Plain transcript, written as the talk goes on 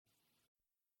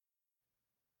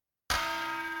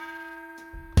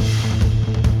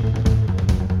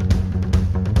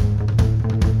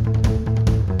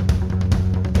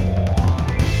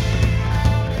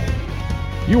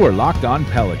You are Locked On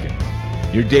Pelicans,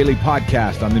 your daily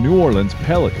podcast on the New Orleans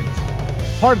Pelicans,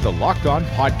 part of the Locked On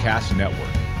Podcast Network,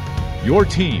 your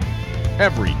team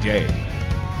every day.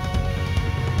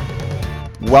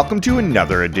 Welcome to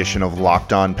another edition of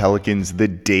Locked On Pelicans, the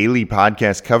daily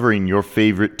podcast covering your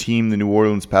favorite team, the New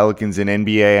Orleans Pelicans, and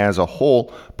NBA as a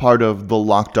whole, part of the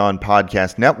Locked On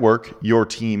Podcast Network, your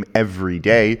team every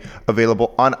day,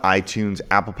 available on iTunes,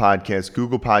 Apple Podcasts,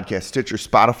 Google Podcasts, Stitcher,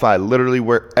 Spotify, literally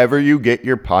wherever you get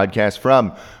your podcast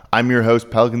from. I'm your host,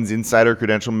 Pelicans Insider,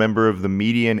 credential member of the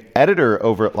media and editor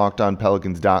over at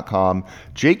LockedOnPelicans.com,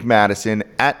 Jake Madison,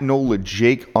 at NOLA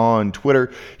Jake on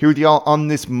Twitter, here with y'all on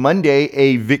this Monday,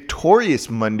 a victorious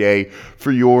Monday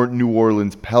for your New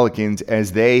Orleans Pelicans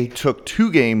as they took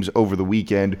two games over the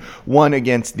weekend, one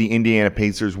against the Indiana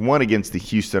Pacers, one against the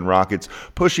Houston Rockets,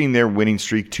 pushing their winning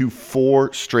streak to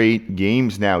 4 straight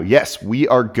games now. Yes, we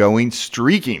are going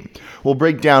streaking. We'll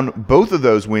break down both of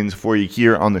those wins for you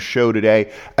here on the show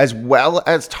today, as well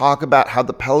as talk about how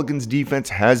the Pelicans defense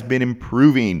has been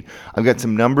improving. I've got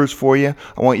some numbers for you.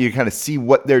 I want you to kind of see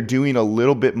what they're doing a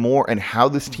little bit more and how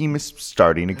this team is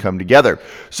starting to come together.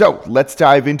 So let's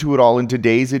dive into it all in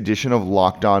today's edition of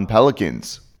Locked On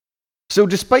Pelicans. So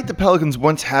despite the Pelicans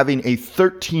once having a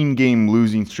 13-game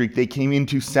losing streak, they came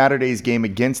into Saturday's game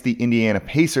against the Indiana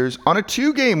Pacers on a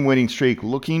 2-game winning streak,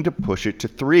 looking to push it to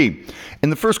 3. And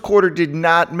the first quarter did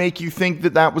not make you think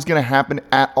that that was going to happen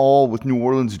at all, with New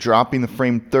Orleans dropping the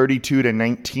frame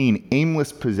 32-19,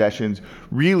 aimless possessions,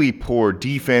 really poor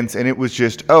defense, and it was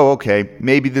just, oh, okay,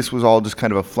 maybe this was all just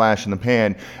kind of a flash in the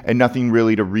pan and nothing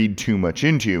really to read too much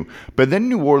into. But then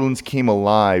New Orleans came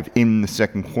alive in the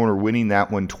second quarter, winning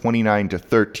that one 29-13.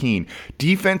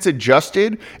 Defense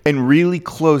adjusted and really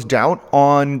closed out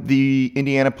on the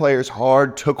Indiana players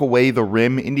hard, took away the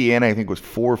rim. Indiana, I think, was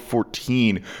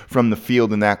 4-14 from the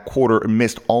field in that quarter and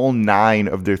missed all 9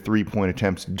 of their three-point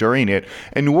attempts during it.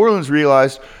 And New Orleans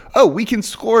realized, oh, we can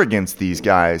score against these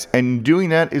guys. And doing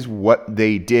that is what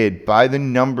they did by the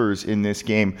numbers in this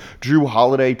game. Jrue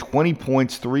Holiday, 20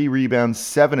 points, 3 rebounds,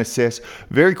 7 assists.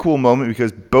 Very cool moment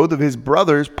because both of his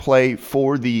brothers play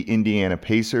for the Indiana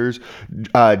Pacers,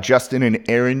 Justin and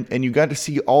Aaron, and you got to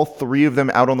see all 3 of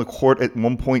them out on the court at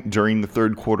one point during the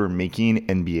third quarter, making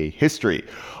NBA history.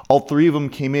 All 3 of them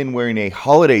came in wearing a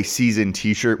holiday season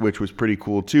t-shirt, which was pretty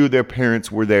cool too. Their parents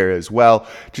were there as well.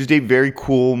 Just a very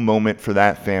cool moment for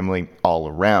that family all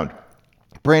around.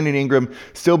 Brandon Ingram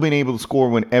still being able to score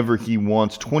whenever he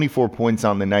wants. 24 points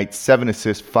on the night, 7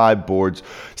 assists, 5 boards,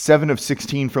 7 of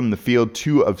 16 from the field,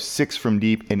 2 of 6 from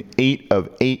deep, and 8 of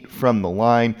 8 from the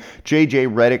line.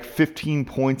 JJ Redick, 15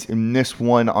 points in this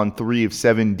one on 3 of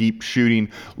 7 deep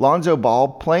shooting. Lonzo Ball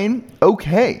playing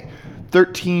okay.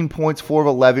 13 points, 4 of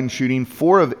 11 shooting,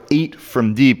 4 of 8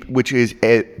 from deep, which is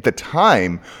at the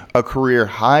time a career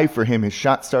high for him. His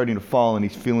shot's starting to fall and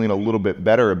he's feeling a little bit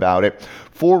better about it.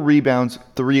 4 rebounds,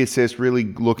 3 assists, really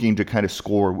looking to kind of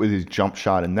score with his jump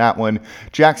shot in that one.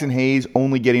 Jackson Hayes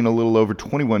only getting a little over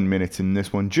 21 minutes in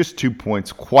this one, just 2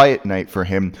 points. Quiet night for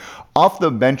him. Off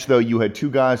the bench, though, you had 2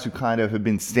 guys who kind of have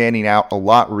been standing out a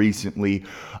lot recently.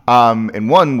 And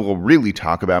one we'll really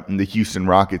talk about in the Houston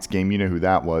Rockets game. You know who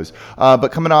that was. But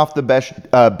coming off the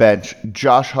bench,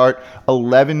 Josh Hart,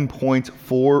 11 points,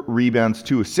 4 rebounds,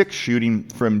 2 of 6 shooting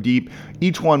from deep.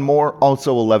 Each one more,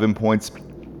 also 11 points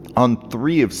on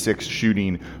 3 of 6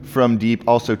 shooting from deep,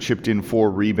 also chipped in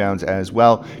 4 rebounds as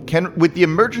well. With the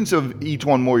emergence of each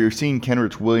one more, you're seeing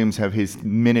Kenrich Williams have his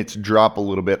minutes drop a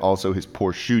little bit. Also, his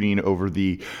poor shooting over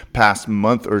the past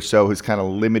month or so has kind of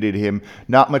limited him.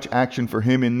 Not much action for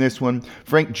him in this one.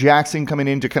 Frank Jackson coming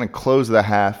in to kind of close the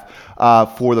half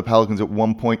for the Pelicans at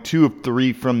 1 point. 2 of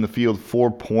 3 from the field, 4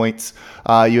 points.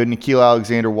 You had Nickeil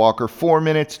Alexander-Walker, 4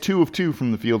 minutes, 2 of 2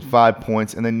 from the field, 5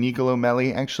 points. And then Nicolo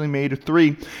Melli actually made a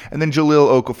 3. And then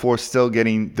Jahlil Okafor still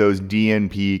getting those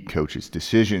DNP coaches'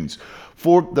 decisions.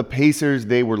 For the Pacers,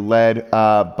 they were led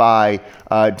by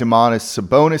Domantas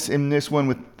Sabonis in this one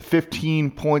with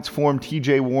 15 points for him,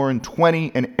 TJ Warren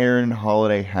 20, and Aaron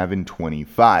Holiday having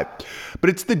 25. But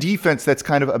it's the defense that's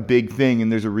kind of a big thing,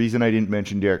 and there's a reason I didn't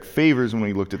mention Derek Favors when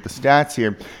we looked at the stats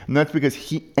here, and that's because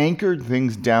he anchored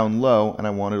things down low, and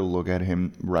I wanted to look at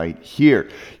him right here.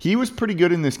 He was pretty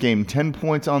good in this game, 10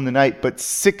 points on the night, but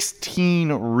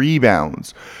 16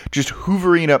 rebounds, just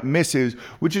hoovering up misses,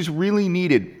 which is really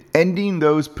needed. ending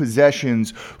those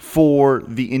possessions for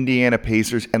the Indiana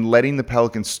Pacers and letting the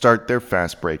Pelicans start their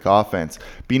fast break offense.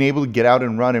 Being able to get out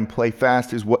and run and play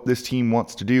fast is what this team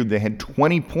wants to do. They had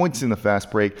 20 points in the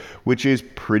fast break, which is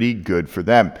pretty good for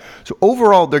them. So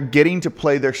overall, they're getting to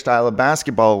play their style of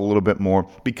basketball a little bit more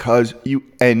because you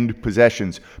end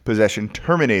possessions. Possession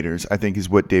terminators, I think, is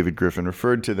what David Griffin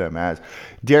referred to them as.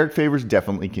 Derek Favors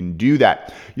definitely can do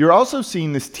that. You're also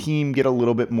seeing this team get a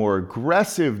little bit more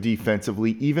aggressive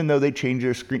defensively, even though they changed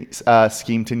their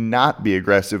scheme to not be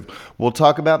aggressive. We'll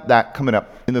talk about that coming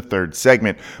up in the third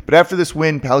segment. But after this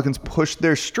win, Pelicans pushed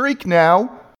their streak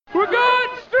now. We're going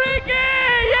streaky!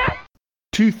 Yes!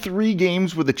 To 3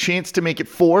 games with a chance to make it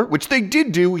 4, which they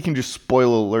did do. We can just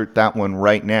spoiler alert that one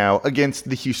right now against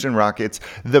the Houston Rockets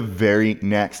the very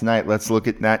next night. Let's look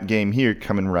at that game here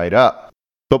coming right up.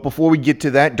 But before we get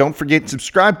to that, don't forget to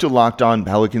subscribe to Locked On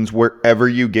Pelicans wherever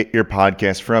you get your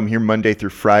podcast from. Here Monday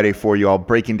through Friday for you all,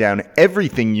 breaking down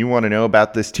everything you want to know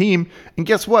about this team. And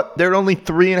guess what? They're only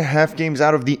 3.5 games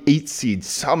out of the 8th seed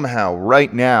somehow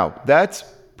right now. That's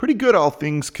pretty good, all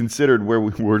things considered, where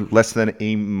we were less than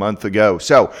a month ago.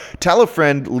 So tell a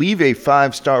friend, leave a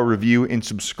 5-star review, and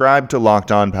subscribe to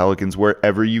Locked On Pelicans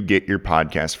wherever you get your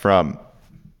podcast from.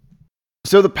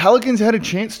 So the Pelicans had a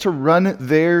chance to run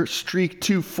their streak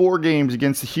to 4 games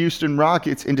against the Houston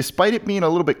Rockets, and despite it being a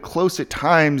little bit close at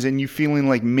times and you feeling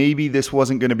like maybe this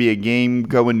wasn't going to be a game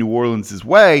going New Orleans'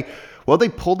 way, well, they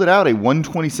pulled it out, a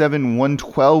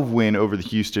 127-112 win over the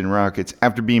Houston Rockets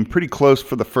after being pretty close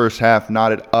for the first half,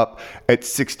 knotted up at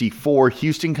 64.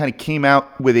 Houston kind of came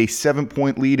out with a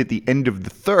 7-point lead at the end of the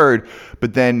third,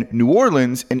 but then New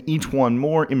Orleans, and E'Twaun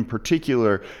Moore in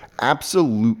particular,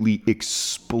 absolutely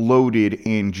exploded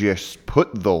and just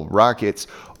put the Rockets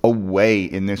away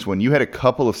in this one. You had a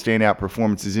couple of standout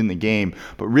performances in the game,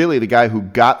 but really the guy who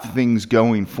got things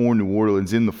going for New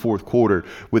Orleans in the fourth quarter,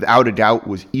 without a doubt,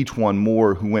 was E'Twaun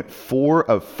Moore, who went 4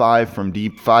 of 5 from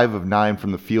deep, 5 of 9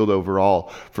 from the field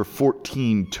overall for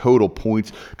 14 total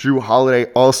points. Jrue Holiday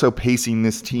also pacing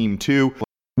this team too,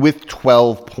 with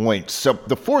 12 points. So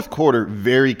the fourth quarter,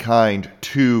 very kind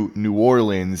to New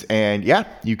Orleans. And yeah,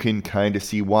 you can kind of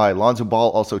see why. Lonzo Ball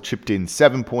also chipped in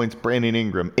 7 points, Brandon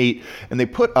Ingram 8, and they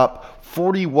put up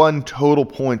 41 total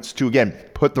points to, again,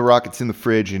 put the Rockets in the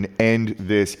fridge and end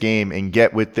this game and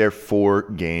get with their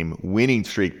 4-game winning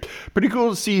streak. Pretty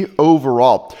cool to see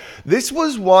overall. This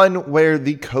was one where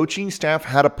the coaching staff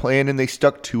had a plan and they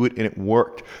stuck to it and it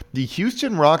worked. The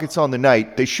Houston Rockets on the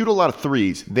night, they shoot a lot of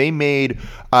threes. They made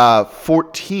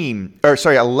 11,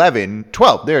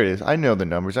 12, there it is. I know the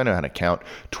numbers. I know how to count.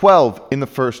 12 in the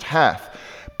first half.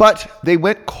 But they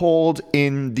went cold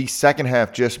in the second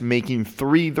half, just making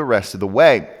 3 the rest of the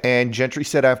way. And Gentry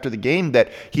said after the game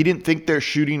that he didn't think their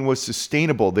shooting was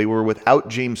sustainable. They were without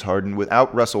James Harden,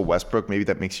 without Russell Westbrook. Maybe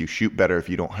that makes you shoot better if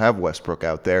you don't have Westbrook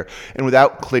out there. And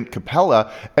without Clint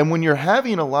Capella. And when you're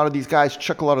having a lot of these guys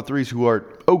chuck a lot of threes who are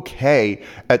okay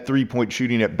at 3-point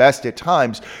shooting at best at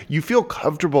times, you feel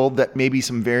comfortable that maybe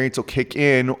some variance will kick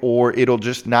in or it'll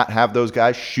just not have those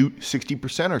guys shoot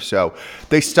 60% or so.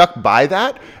 They stuck by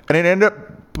that, and it ended up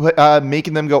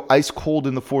making them go ice cold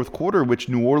in the fourth quarter, which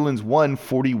New Orleans won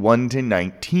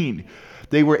 41-19.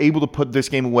 They were able to put this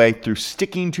game away through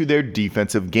sticking to their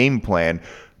defensive game plan.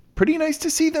 Pretty nice to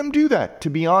see them do that, to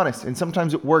be honest. And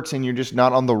sometimes it works and you're just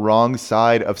not on the wrong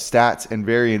side of stats and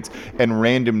variance and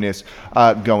randomness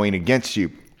going against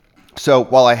you. So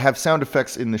while I have sound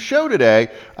effects in the show today,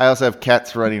 I also have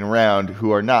cats running around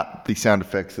who are not the sound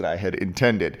effects that I had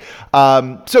intended.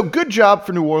 So good job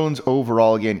for New Orleans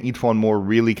overall. Again, E'Twaun Moore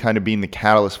really kind of being the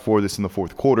catalyst for this in the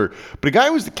fourth quarter. But a guy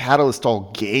who was the catalyst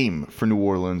all game for New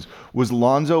Orleans was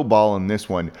Lonzo Ball in this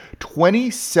one.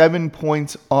 27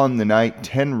 points on the night,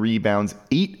 10 rebounds,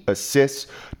 8 assists,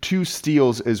 2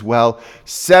 steals as well,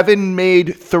 7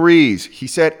 made threes. He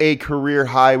set a career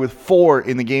high with 4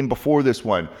 in the game before this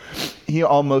one. He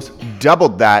almost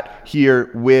doubled that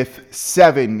here with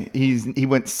 7. He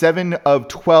went 7 of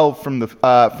 12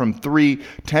 from 3,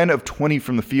 10 of 20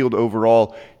 from the field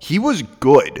overall. He was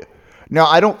good. Now,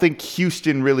 I don't think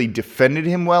Houston really defended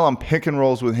him well on pick and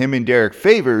rolls with him and Derek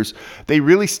Favors. They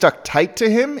really stuck tight to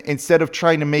him instead of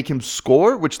trying to make him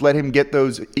score, which let him get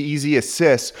those easy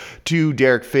assists to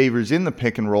Derek Favors in the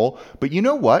pick and roll. But you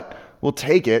know what? We'll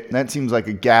take it. That seems like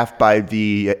a gaffe by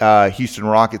the Houston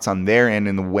Rockets on their end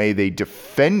in the way they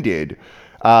defended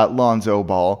Lonzo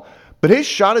Ball. But his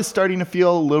shot is starting to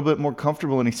feel a little bit more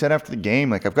comfortable. And he said after the game,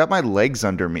 like, I've got my legs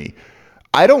under me.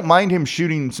 I don't mind him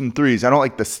shooting some threes. I don't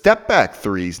like the step back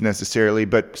threes necessarily,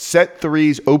 but set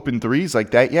threes, open threes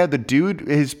like that. Yeah, the dude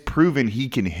has proven he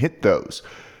can hit those.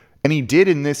 And he did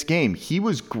in this game. He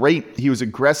was great. He was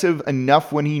aggressive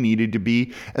enough when he needed to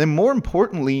be. And then more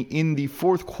importantly, in the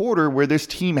fourth quarter, where this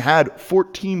team had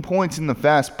 14 points in the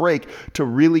fast break to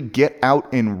really get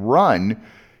out and run,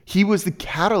 he was the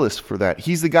catalyst for that.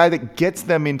 He's the guy that gets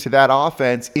them into that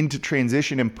offense, into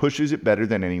transition, and pushes it better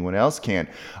than anyone else can.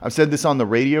 I've said this on the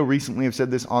radio recently. I've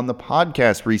said this on the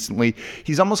podcast recently.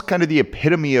 He's almost kind of the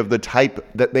epitome of the type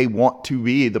that they want to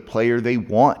be, the player they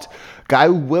want. Guy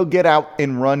who will get out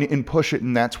and run and push it,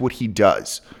 and that's what he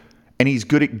does. And he's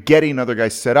good at getting other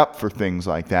guys set up for things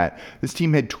like that. This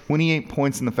team had 28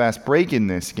 points in the fast break in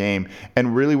this game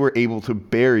and really were able to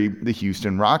bury the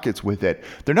Houston Rockets with it.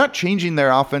 They're not changing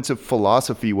their offensive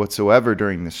philosophy whatsoever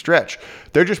during the stretch.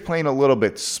 They're just playing a little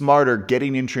bit smarter,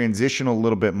 getting in transition a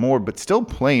little bit more, but still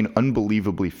playing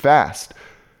unbelievably fast.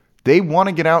 They want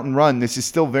to get out and run. This is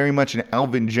still very much an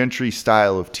Alvin Gentry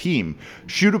style of team.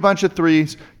 Shoot a bunch of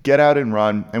threes, get out and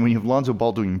run. And when you have Lonzo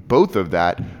Ball doing both of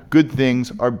that, good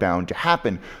things are bound to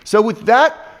happen. So with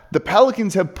that, the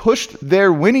Pelicans have pushed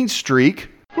their winning streak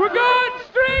We're going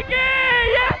streaky!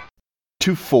 Yes!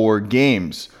 to 4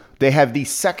 games. They have the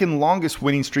second longest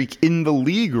winning streak in the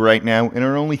league right now and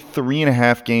are only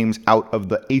 3.5 games out of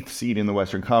the 8th seed in the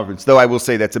Western Conference. Though I will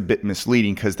say that's a bit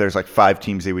misleading because there's like 5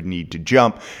 teams they would need to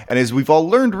jump. And as we've all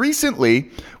learned recently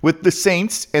with the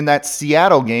Saints and that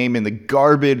Seattle game and the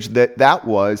garbage that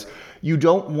was, you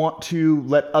don't want to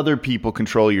let other people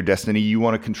control your destiny. You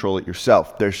want to control it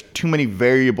yourself. There's too many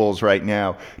variables right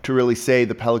now to really say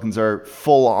the Pelicans are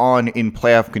full on in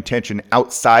playoff contention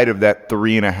outside of that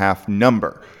 3.5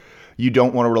 number. You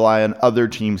don't want to rely on other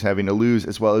teams having to lose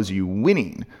as well as you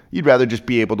winning. You'd rather just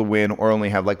be able to win or only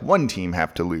have like one team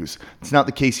have to lose. It's not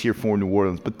the case here for New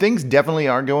Orleans, but things definitely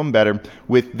are going better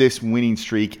with this winning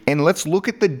streak. And let's look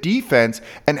at the defense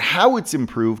and how it's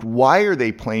improved. Why are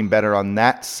they playing better on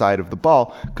that side of the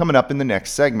ball coming up in the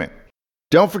next segment?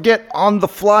 Don't forget, On the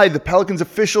Fly, the Pelicans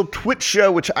official Twitch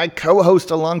show, which I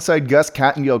co-host alongside Gus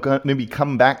Kattengell, going to be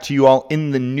coming back to you all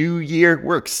in the new year.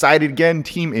 We're excited again.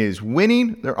 Team is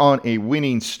winning. They're on a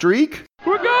winning streak.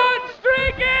 We're going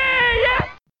streaky! Yes!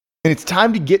 And it's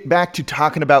time to get back to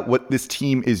talking about what this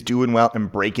team is doing well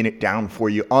and breaking it down for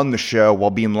you on the show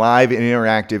while being live and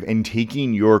interactive and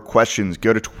taking your questions.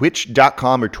 Go to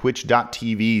twitch.com or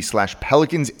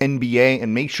twitch.tv/PelicansNBA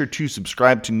and make sure to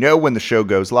subscribe to know when the show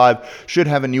goes live. Should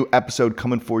have a new episode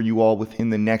coming for you all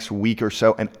within the next week or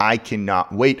so, and I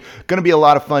cannot wait. Going to be a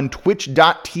lot of fun.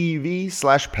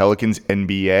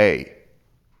 Twitch.tv/PelicansNBA.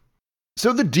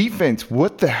 So the defense,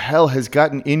 what the hell has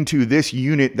gotten into this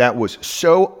unit that was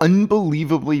so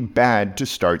unbelievably bad to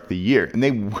start the year? And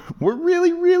they were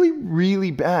really, really,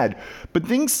 really bad. But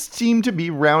things seem to be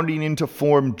rounding into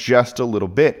form just a little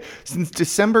bit. Since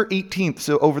December 18th,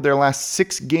 so over their last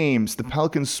 6 games, the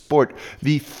Pelicans sport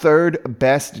the 3rd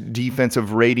best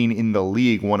defensive rating in the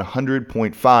league,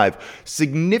 100.5,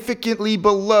 significantly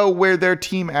below where their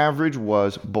team average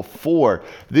was before.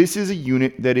 This is a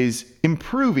unit that is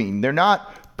improving. They're not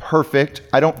perfect.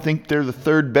 I don't think they're the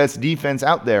 3rd best defense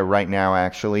out there right now,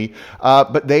 actually.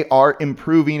 But they are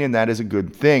improving, and that is a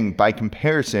good thing. By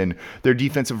comparison, their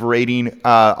defensive rating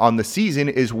on the season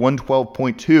is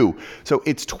 112.2. So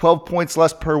it's 12 points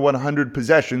less per 100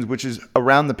 possessions, which is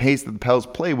around the pace that the Pels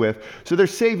play with. So they're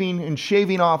saving and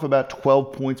shaving off about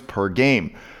 12 points per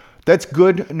game. That's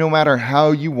good no matter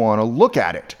how you want to look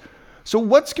at it. So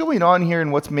what's going on here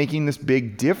and what's making this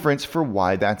big difference for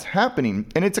why that's happening?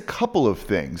 And it's a couple of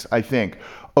things, I think,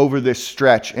 over this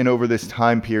stretch and over this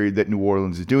time period that New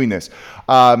Orleans is doing this.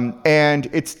 And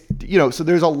it's, so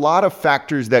there's a lot of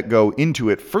factors that go into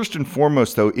it. First and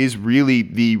foremost, though, is really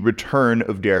the return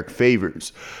of Derek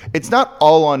Favors. It's not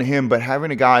all on him, but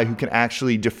having a guy who can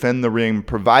actually defend the rim,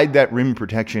 provide that rim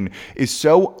protection is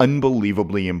so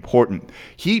unbelievably important.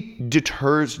 He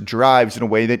deters drives in a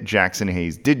way that Jackson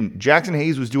Hayes didn't. Jackson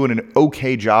Hayes was doing an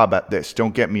okay job at this,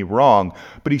 don't get me wrong,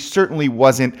 but he certainly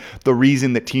wasn't the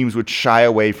reason that teams would shy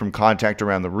away from contact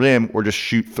around the rim or just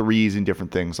shoot threes and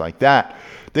different things like that.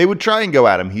 They would try and go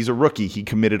at him. He's a rookie. He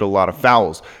committed a lot of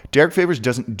fouls. Derek Favors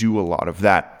doesn't do a lot of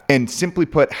that. And simply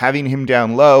put, having him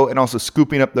down low and also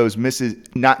scooping up those misses,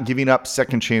 not giving up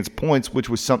second chance points, which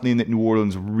was something that New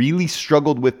Orleans really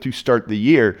struggled with to start the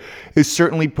year, has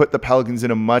certainly put the Pelicans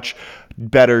in a much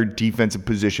better defensive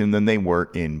position than they were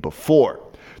in before.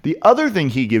 The other thing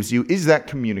he gives you is that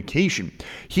communication.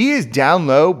 He is down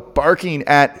low, barking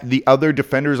at the other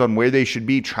defenders on where they should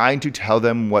be, trying to tell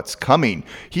them what's coming.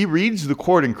 He reads the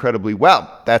court incredibly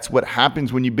well. That's what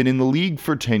happens when you've been in the league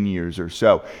for 10 years or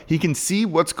so. He can see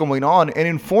what's going on and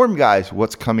inform guys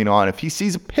what's coming on. If he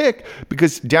sees a pick,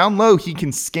 because down low he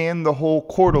can scan the whole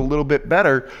court a little bit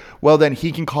better, well, then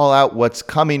he can call out what's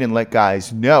coming and let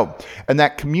guys know. And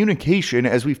that communication,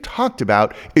 as we've talked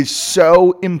about, is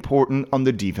so important on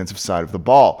the defensive side of the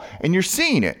ball. And you're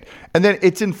seeing it. And then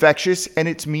it's infectious, and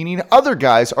it's meaning other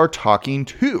guys are talking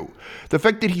too. The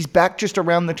fact that he's back just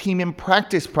around the team in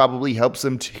practice probably helps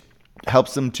them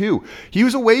too. He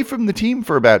was away from the team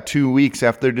for about 2 weeks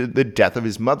after the death of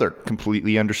his mother.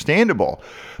 Completely understandable.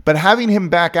 But having him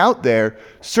back out there,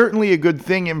 certainly a good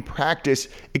thing in practice,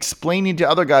 explaining to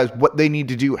other guys what they need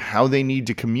to do, how they need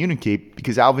to communicate,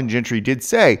 because Alvin Gentry did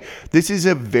say this is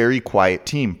a very quiet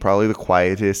team, probably the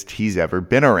quietest he's ever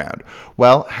been around.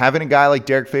 Well, having a guy like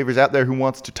Derek Favors out there who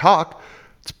wants to talk,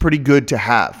 it's pretty good to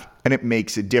have. And it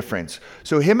makes a difference.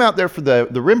 So him out there for the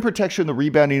rim protection, the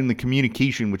rebounding, and the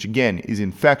communication, which again is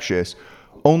infectious,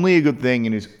 only a good thing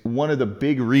and is one of the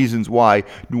big reasons why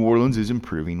New Orleans is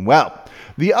improving well.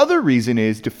 The other reason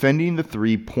is defending the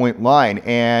three-point line.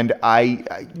 And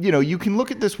you can look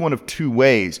at this one of two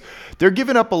ways. They're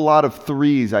giving up a lot of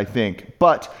threes, I think,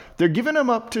 but they're giving them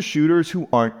up to shooters who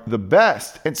aren't the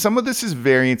best. And some of this is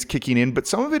variance kicking in, but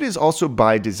some of it is also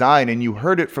by design. And you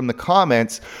heard it from the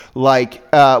comments, like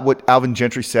what Alvin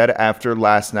Gentry said after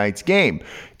last night's game.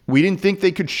 We didn't think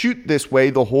they could shoot this way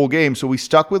the whole game, so we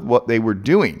stuck with what they were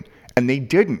doing. And they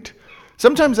didn't.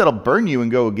 Sometimes that'll burn you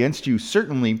and go against you,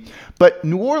 certainly. But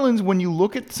New Orleans, when you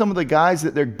look at some of the guys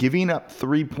that they're giving up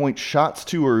three-point shots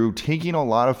to or taking a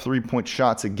lot of three-point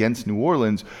shots against New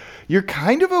Orleans, you're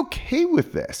kind of okay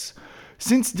with this.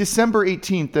 Since December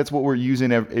 18th, that's what we're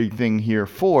using everything here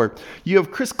for, you have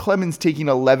Chris Clemons taking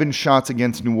 11 shots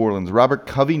against New Orleans, Robert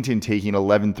Covington taking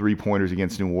 11 three-pointers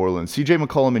against New Orleans, CJ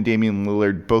McCollum and Damian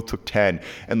Lillard both took 10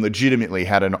 and legitimately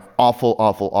had an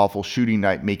awful shooting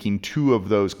night, making 2 of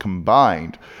those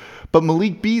combined. But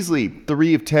Malik Beasley,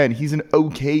 3 of 10, he's an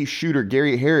okay shooter.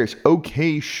 Gary Harris,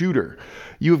 okay shooter.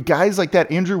 You have guys like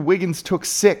that. Andrew Wiggins took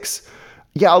 6.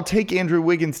 Yeah, I'll take Andrew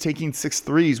Wiggins taking 6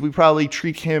 threes. We probably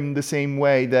treat him the same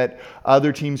way that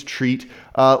other teams treat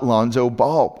Lonzo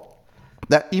Ball.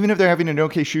 That even if they're having an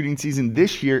okay shooting season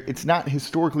this year, it's not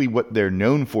historically what they're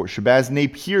known for. Shabazz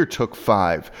Napier took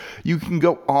 5. You can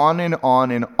go on and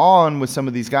on and on with some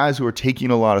of these guys who are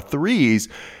taking a lot of threes,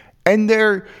 and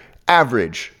they're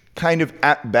average, kind of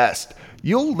at best.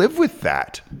 You'll live with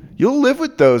that. You'll live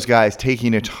with those guys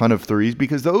taking a ton of threes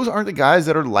because those aren't the guys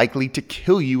that are likely to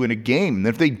kill you in a game. And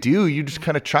if they do, you just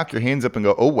kind of chalk your hands up and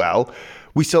go, oh, well,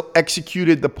 we still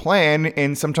executed the plan,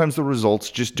 and sometimes the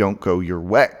results just don't go your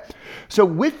way. So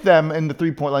with them in the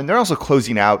three-point line, they're also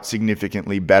closing out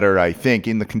significantly better, I think.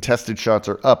 And the contested shots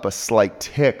are up a slight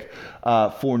tick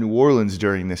for New Orleans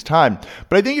during this time.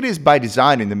 But I think it is by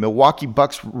design, and the Milwaukee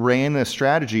Bucks ran a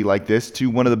strategy like this to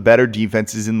one of the better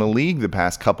defenses in the league the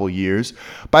past couple years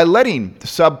by letting the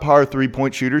subpar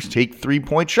three-point shooters take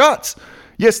three-point shots.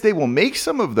 Yes, they will make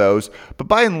some of those, but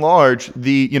by and large,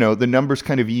 the numbers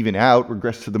kind of even out,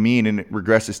 regress to the mean, and it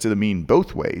regresses to the mean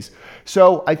both ways.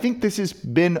 So I think this has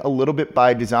been a little bit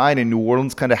by design, and New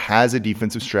Orleans kind of has a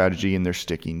defensive strategy, and they're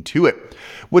sticking to it.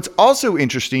 What's also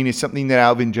interesting is something that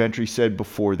Alvin Gentry said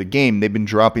before the game. They've been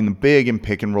dropping the big and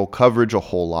pick and roll coverage a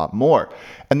whole lot more.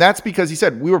 And that's because he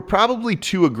said, we were probably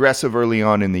too aggressive early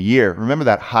on in the year. Remember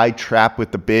that high trap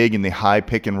with the big and the high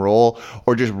pick and roll,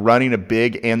 or just running a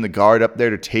big and the guard up there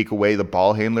to take away the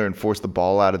ball handler and force the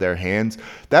ball out of their hands?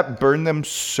 That burned them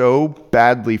so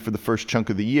badly for the first chunk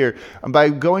of the year. And by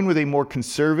going with a more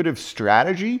conservative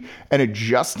strategy and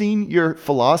adjusting your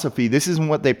philosophy, this isn't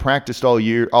what they practiced all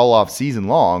year, all off season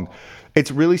long. It's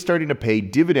really starting to pay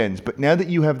dividends. But now that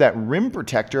you have that rim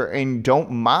protector and don't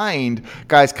mind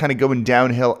guys kind of going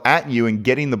downhill at you and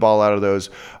getting the ball out of those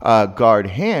guard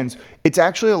hands, it's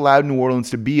actually allowed New Orleans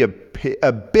to be a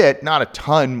bit, not a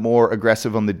ton, more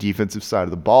aggressive on the defensive side of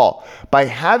the ball. By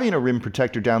having a rim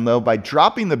protector down low, by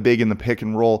dropping the big in the pick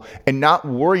and roll and not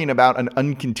worrying about an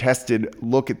uncontested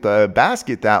look at the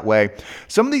basket that way,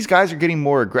 some of these guys are getting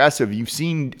more aggressive. You've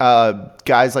seen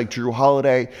guys like Jrue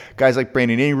Holiday, guys like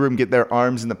Brandon Ingram get their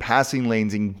arms in the passing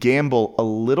lanes and gamble a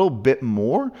little bit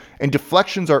more. And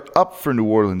deflections are up for New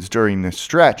Orleans during this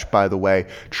stretch, by the way,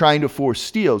 trying to force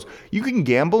steals. You can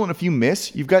gamble, and if you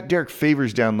miss, you've got Derek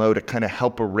Favors down low to kind of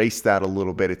help erase that a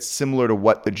little bit. It's similar to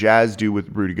what the Jazz do with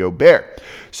Rudy Gobert.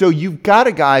 So you've got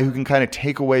a guy who can kind of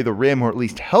take away the rim or at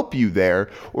least help you there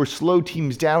or slow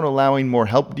teams down, allowing more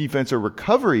help defense or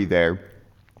recovery there.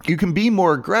 You can be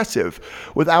more aggressive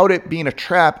without it being a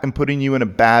trap and putting you in a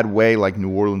bad way like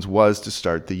New Orleans was to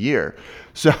start the year.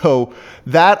 So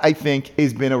that, I think,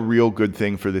 has been a real good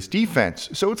thing for this defense.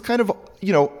 So it's kind of,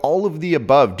 all of the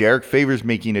above. Derek Favors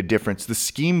making a difference. The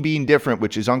scheme being different,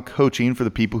 which is on coaching for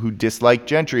the people who dislike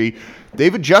Gentry.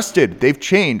 They've adjusted. They've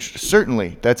changed.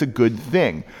 Certainly, that's a good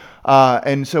thing.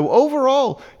 And so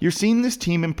overall, you're seeing this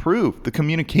team improve. The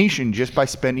communication just by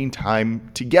spending time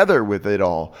together with it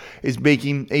all is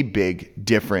making a big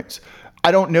difference.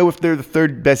 I don't know if they're the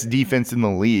third best defense in the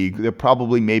league. They're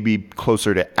probably maybe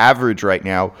closer to average right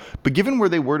now. But given where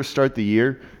they were to start the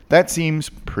year, that seems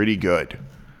pretty good.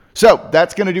 So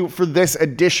that's going to do it for this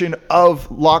edition of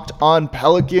Locked On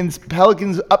Pelicans.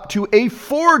 Pelicans up to a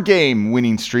 4-game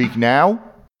winning streak now.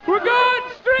 We're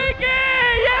going streaky!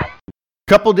 Yes!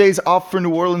 Couple days off for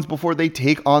New Orleans before they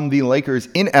take on the Lakers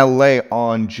in LA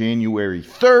on January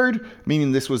 3rd,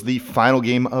 meaning this was the final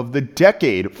game of the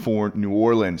decade for New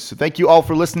Orleans. So thank you all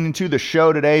for listening to the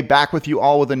show today. Back with you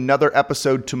all with another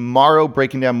episode tomorrow,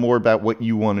 breaking down more about what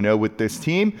you want to know with this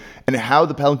team and how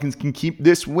the Pelicans can keep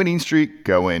this winning streak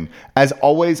going. As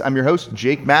always, I'm your host,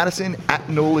 Jake Madison, at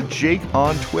NOLA Jake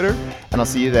on Twitter, and I'll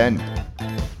see you then.